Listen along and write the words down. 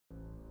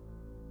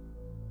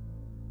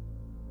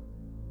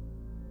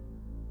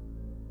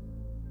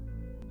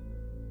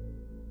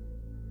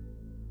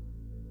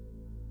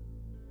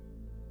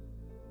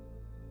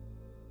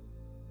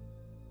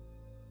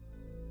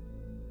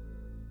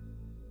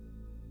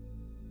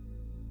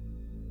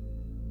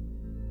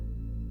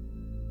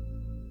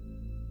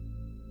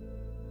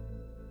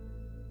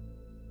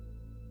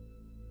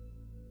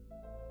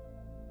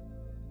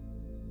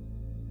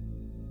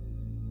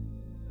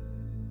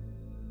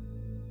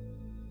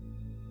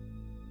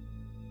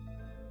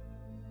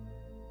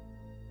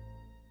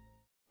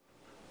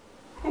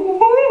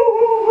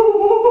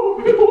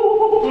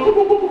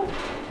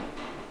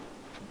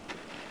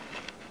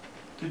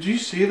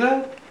see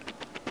that?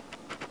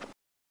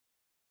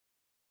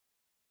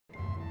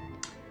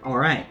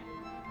 Alright.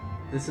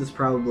 This is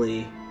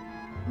probably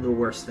the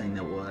worst thing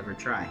that we'll ever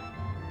try.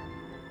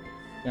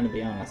 I'm gonna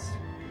be honest.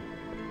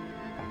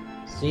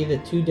 See the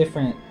two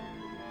different...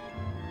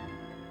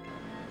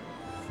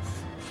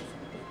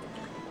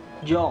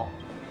 Joel.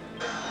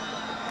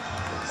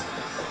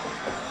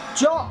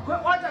 Joel,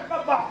 quit watching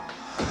football!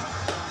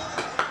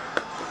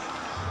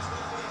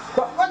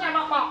 Quit watching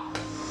football!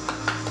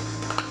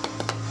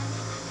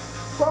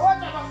 Quit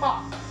watching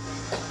football!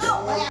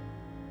 Oh,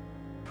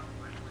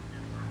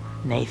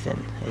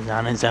 Nathan is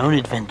on his own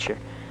adventure.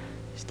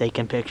 He's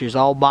taking pictures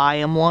all by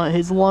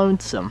his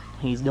lonesome.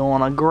 He's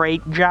doing a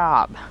great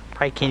job.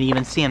 Probably can't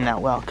even see him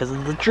that well because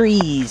of the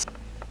trees.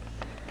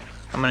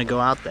 I'm gonna go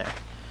out there.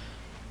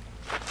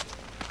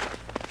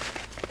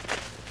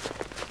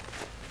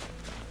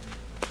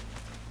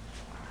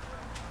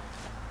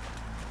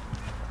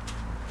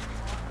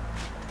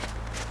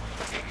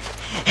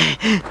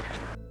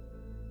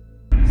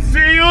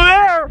 See you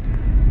there!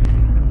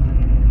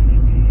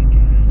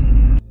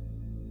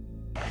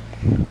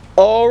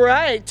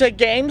 Alright, to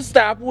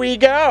GameStop we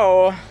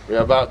go! We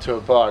are about to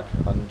embark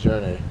on a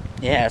journey.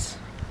 Yes.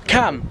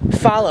 Come,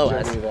 follow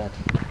us. That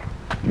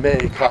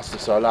may cost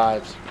us our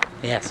lives.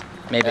 Yes,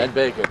 maybe. And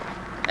bacon.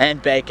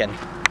 And bacon.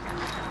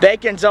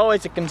 Bacon's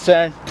always a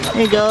concern.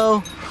 Here you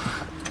go.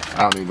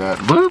 I don't need that.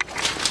 Bloop!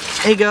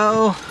 Here you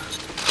go.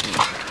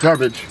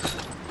 Garbage.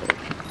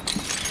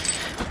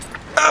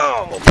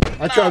 Oh!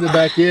 I tried to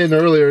back in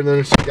earlier and then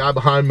there's a guy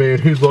behind me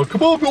and he's like,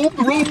 come on, go up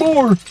the road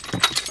more.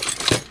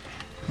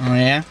 Oh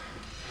yeah?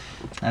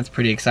 That's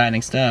pretty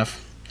exciting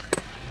stuff.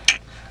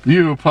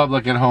 You,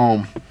 public at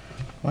home.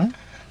 What?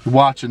 You're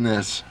watching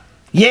this.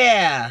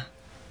 Yeah!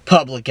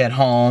 Public at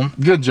home.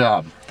 Good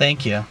job.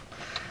 Thank you.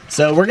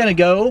 So we're gonna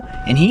go,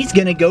 and he's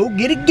gonna go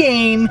get a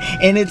game,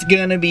 and it's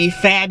gonna be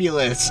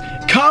fabulous.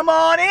 Come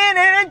on in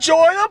and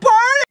enjoy the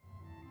party!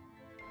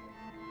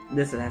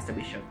 This has to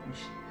be shaken.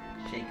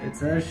 It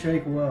says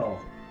shake well.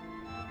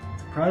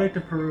 It's a product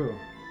of Peru.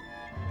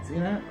 See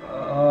that?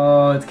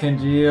 Oh, it's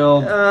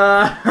congealed.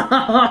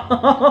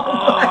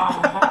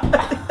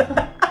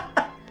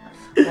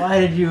 Why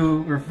did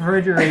you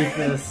refrigerate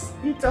this?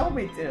 You told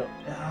me to.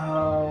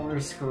 Oh, we're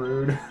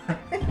screwed.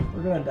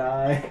 We're gonna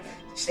die.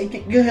 Shake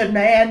it good,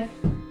 man.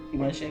 You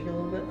wanna shake it a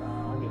little bit?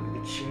 Oh, I'll give it a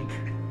good shake.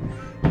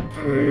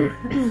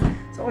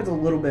 It's always a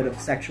little bit of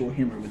sexual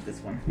humor with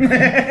this one.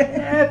 It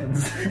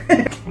happens.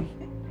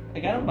 I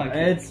got a bucket.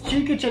 It's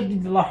Chicha De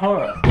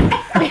Jora.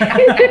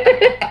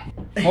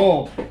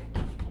 Hold.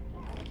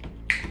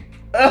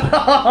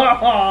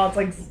 Oh, it's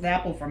like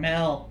Snapple from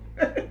hell.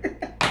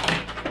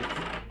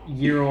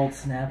 Year-old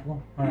Snapple.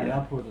 Alright,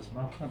 I'll pour this.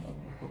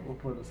 We'll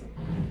pour this in.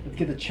 Let's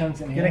get the chunks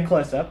in here. Get it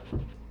close up.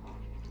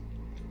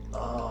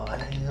 Oh,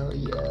 hell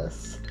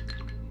yes.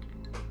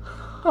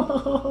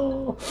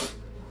 Oh,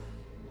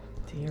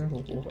 dear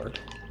Lord.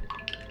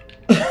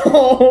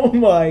 Oh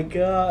my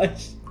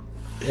gosh.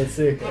 Let's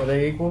see. Are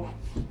they equal?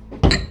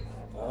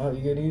 Oh,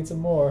 you're gonna need some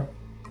more.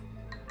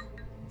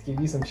 Let's give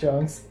you some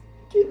chunks.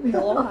 Give me a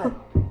lot.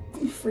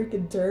 You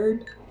freaking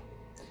turd.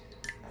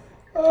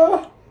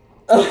 And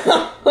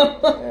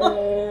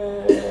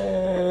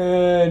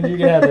you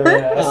can have the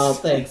rest. Oh,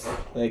 thanks.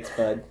 Thanks,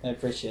 bud. I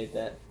appreciate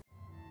that.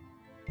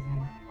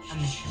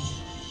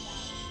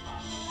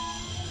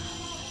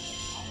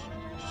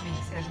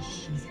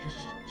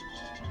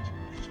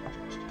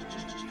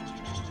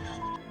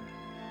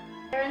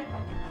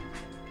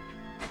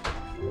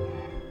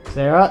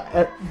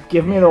 Sarah,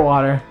 give me the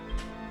water.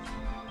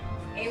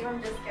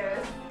 Abram just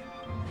goes.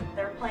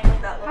 They're playing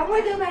with that. How do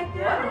I go back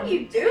down? What are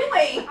you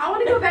doing? I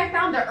want to go back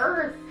down to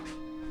Earth.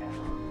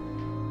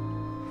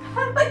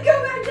 How do I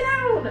go back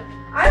down?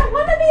 I don't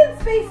want to be in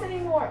space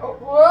anymore. Oh,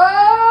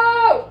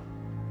 whoa!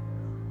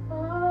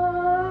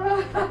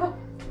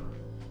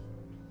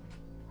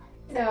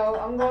 No,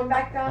 I'm going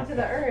back down to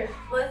the Earth.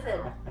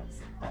 Listen.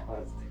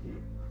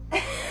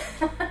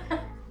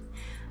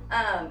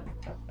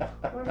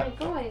 Where am I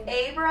going?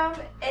 Abram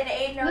and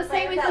Aiden are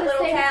playing with that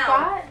little town.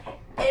 Spot?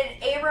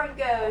 And Abram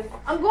goes,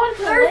 I'm going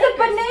to There's a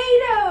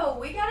bonado!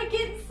 We gotta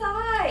get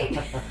inside!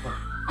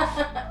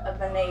 A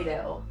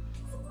bonado.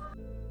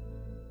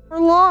 We're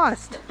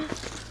lost.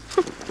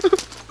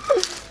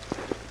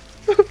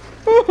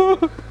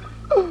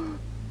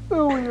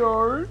 There we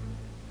are.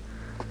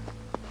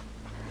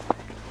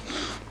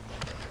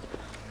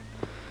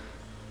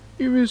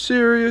 You being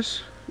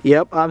serious?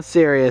 Yep, I'm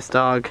serious,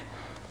 dog.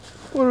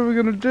 What are we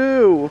gonna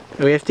do?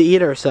 We have to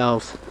eat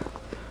ourselves.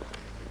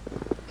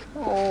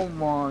 Oh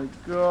my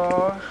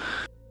gosh.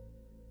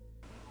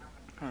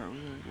 Alright, we're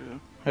gonna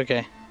go.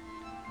 Okay.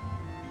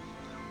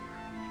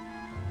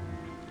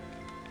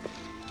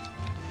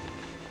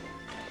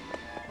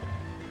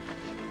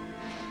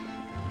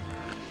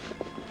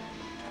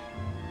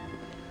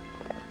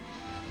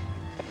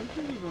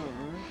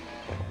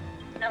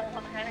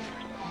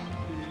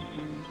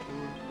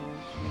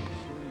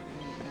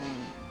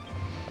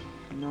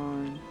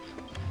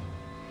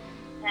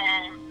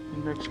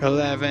 Next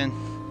 11.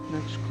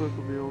 Next clip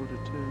will be over to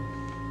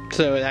 2.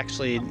 So it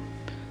actually,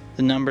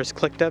 the numbers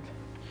clicked up?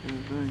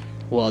 Mm-hmm.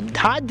 Well,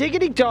 hot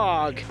diggity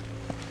dog!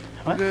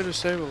 What? Go to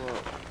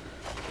Save-A-Lot.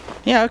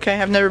 Yeah, okay,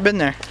 I've never been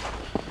there.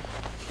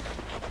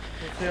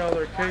 Let's see how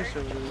their queso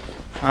is.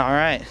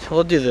 Alright,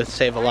 we'll do the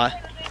Save-A-Lot.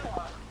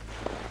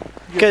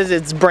 Because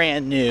it's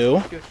brand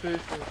new. Get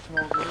food for a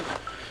small group.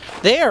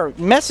 They are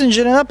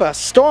messaging up a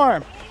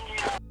storm.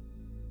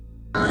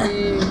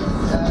 Alright.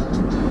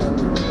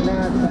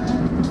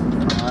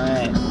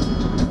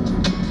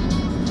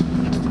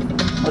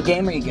 What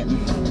game are you getting?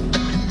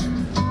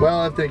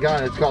 Well, if they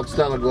got it, it's called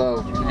Stella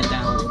Glow. Turn that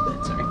down a little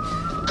bit, sorry.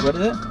 What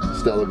is it?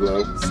 Stella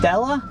Glow.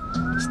 Stella?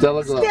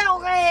 Stella Glow.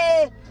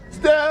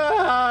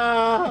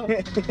 Stella!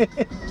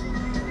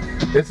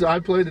 I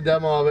played the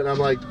demo of it and I'm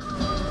like,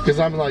 because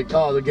I'm like,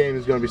 oh, the game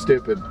is going to be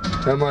stupid.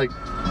 And I'm like,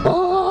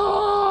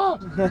 oh!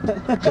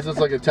 This is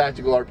like a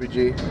tactical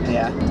RPG.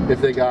 Yeah.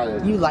 If they got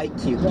it. You like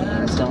cute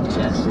games, don't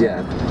you?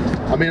 Yeah.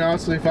 I mean,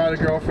 honestly, if I had a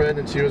girlfriend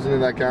and she was into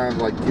that kind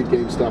of like cute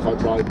game stuff, I'd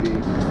probably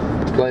be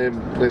play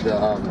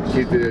the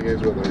cute video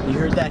games with her. You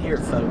heard that here,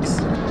 folks.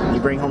 You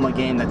bring home a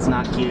game that's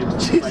not cute.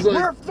 She's like,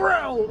 we're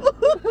through!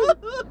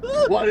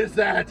 What is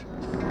that?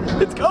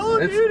 It's Call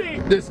of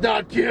Duty! It's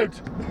not cute!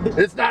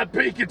 It's not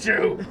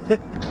Pikachu!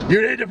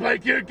 You need to play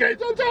cute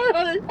games. I'm sorry,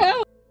 honey!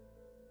 Oh.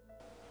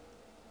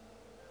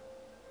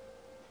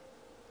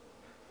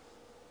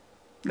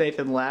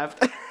 Nathan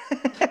laughed.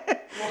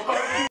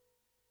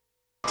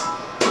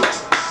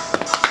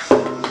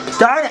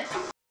 Darn it!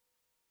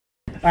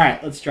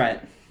 Alright, let's try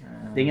it.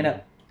 Ding it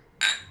up.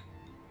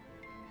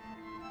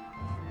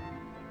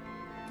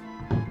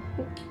 I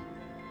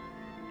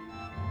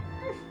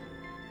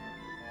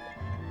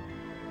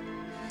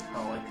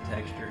don't like the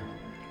texture.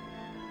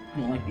 I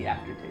don't like the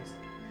aftertaste.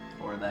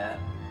 Or that.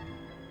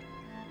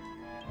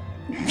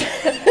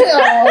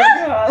 Oh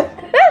god!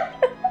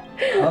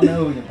 I don't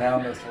know who can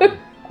pound this one.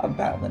 I'm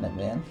pounding it,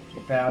 man.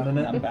 You're pounding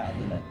it? I'm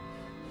pounding it.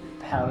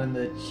 Pounding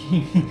the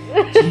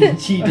Chicha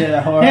DE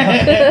JORA.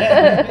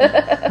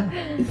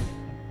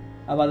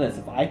 How about this?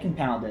 If I can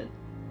pound it,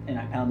 and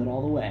I pound it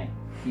all the way,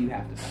 you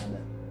have to pound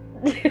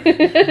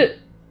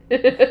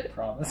it.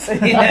 Promise.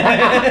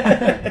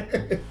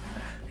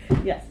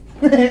 Yes.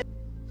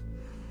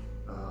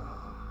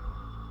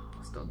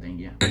 Still ding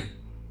you.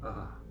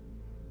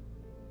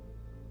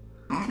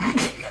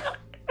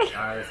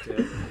 Alright, let's do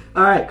it.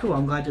 Alright, cool.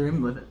 I'm glad you're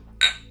in with it.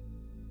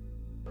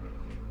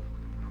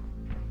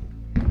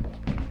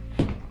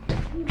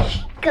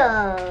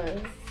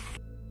 Goes.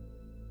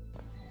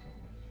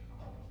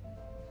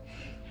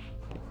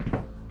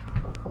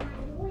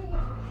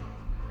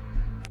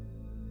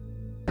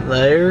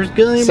 There's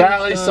Gilliam.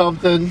 Sally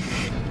something.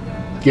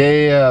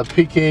 Gay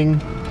Peking.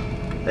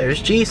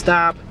 There's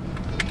G-Stop.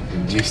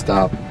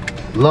 G-Stop.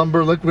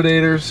 Lumber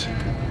Liquidators.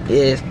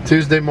 Yes.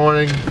 Tuesday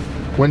morning.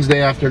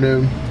 Wednesday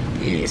afternoon.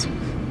 Yes.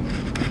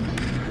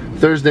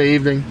 Thursday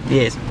evening.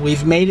 Yes.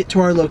 We've made it to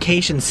our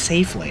location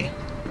safely.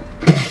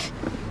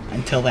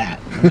 Until that.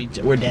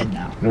 We're dead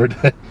now. We're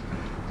dead.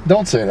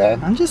 Don't say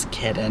that. I'm just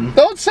kidding.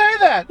 Don't say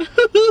that!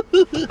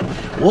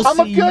 I'm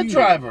a good you.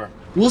 driver.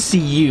 We'll see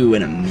you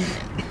in a minute.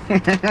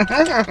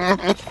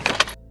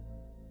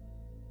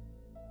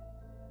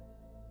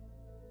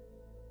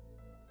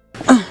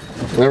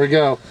 There we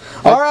go.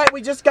 Alright,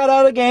 we just got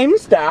out of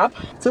GameStop.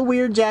 It's a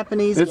weird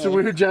Japanese game. It's a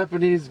weird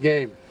Japanese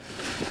game.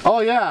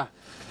 Oh yeah.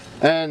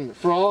 And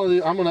for all of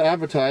you, I'm going to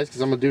advertise because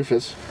I'm a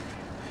doofus.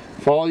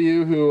 For all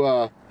you who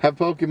have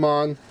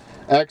Pokemon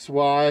X,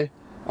 Y,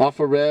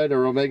 Alpha Red,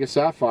 or Omega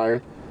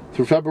Sapphire,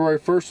 through February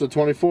 1st to the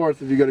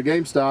 24th, if you go to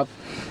GameStop,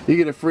 you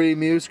get a free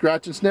Mew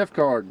Scratch and Sniff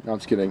card. No, I'm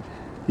just kidding.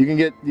 You can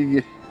get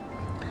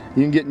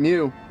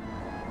Mew,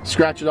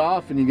 scratch it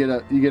off, and you get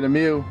a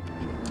Mew.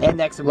 And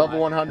next level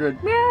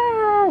 100.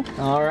 Meow.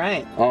 All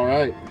right. All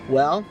right.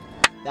 Well,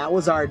 that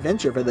was our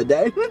adventure for the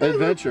day.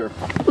 Adventure.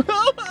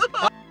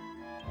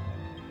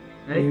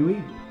 Hey,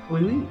 we.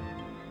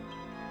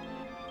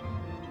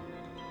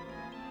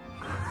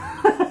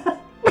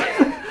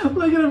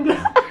 Look at him go.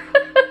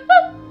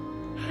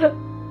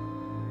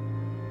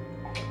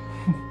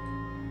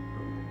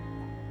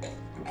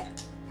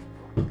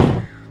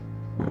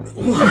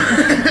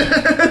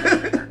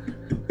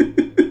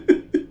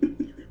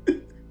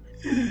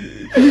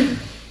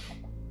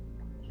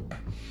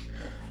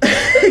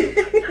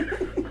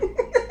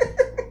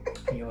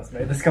 You almost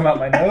made this come out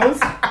my nose.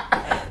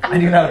 I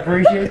do not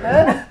appreciate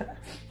that.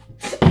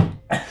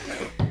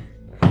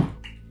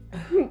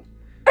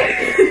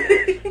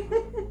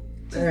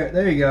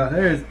 There you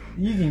go.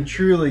 You can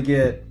truly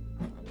get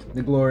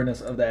the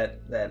gloriness of that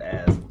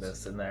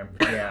ass in there.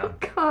 Yeah. Oh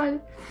God.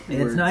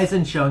 And it's nice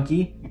and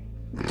chunky.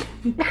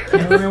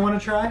 Anyone want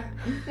to try?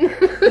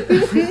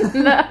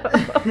 No.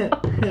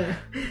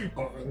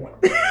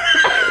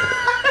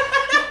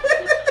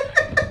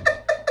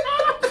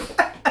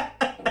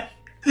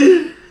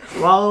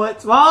 Swallow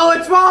it, swallow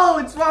it, swallow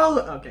it, swallow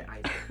it. Okay.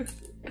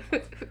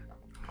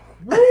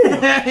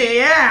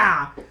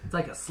 Yeah. It's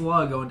like a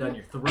slug going down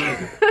your throat.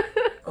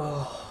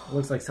 Oh,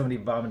 looks like somebody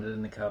vomited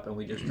in the cup and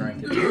we just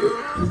drank it.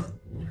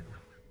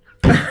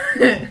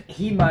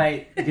 He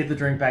might get the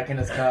drink back in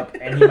his cup,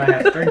 and he might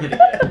have to drink it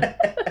again.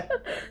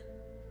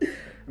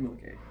 I'm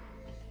okay.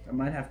 I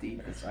might have to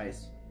eat this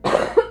ice.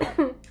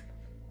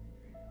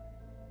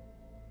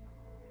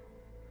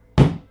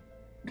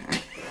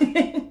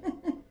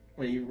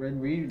 What you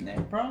reading there?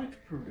 Product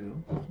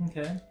Purdue.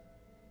 Okay.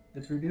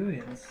 The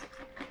Purdueans.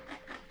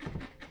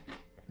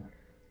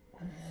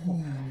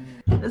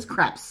 This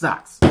crap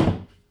sucks.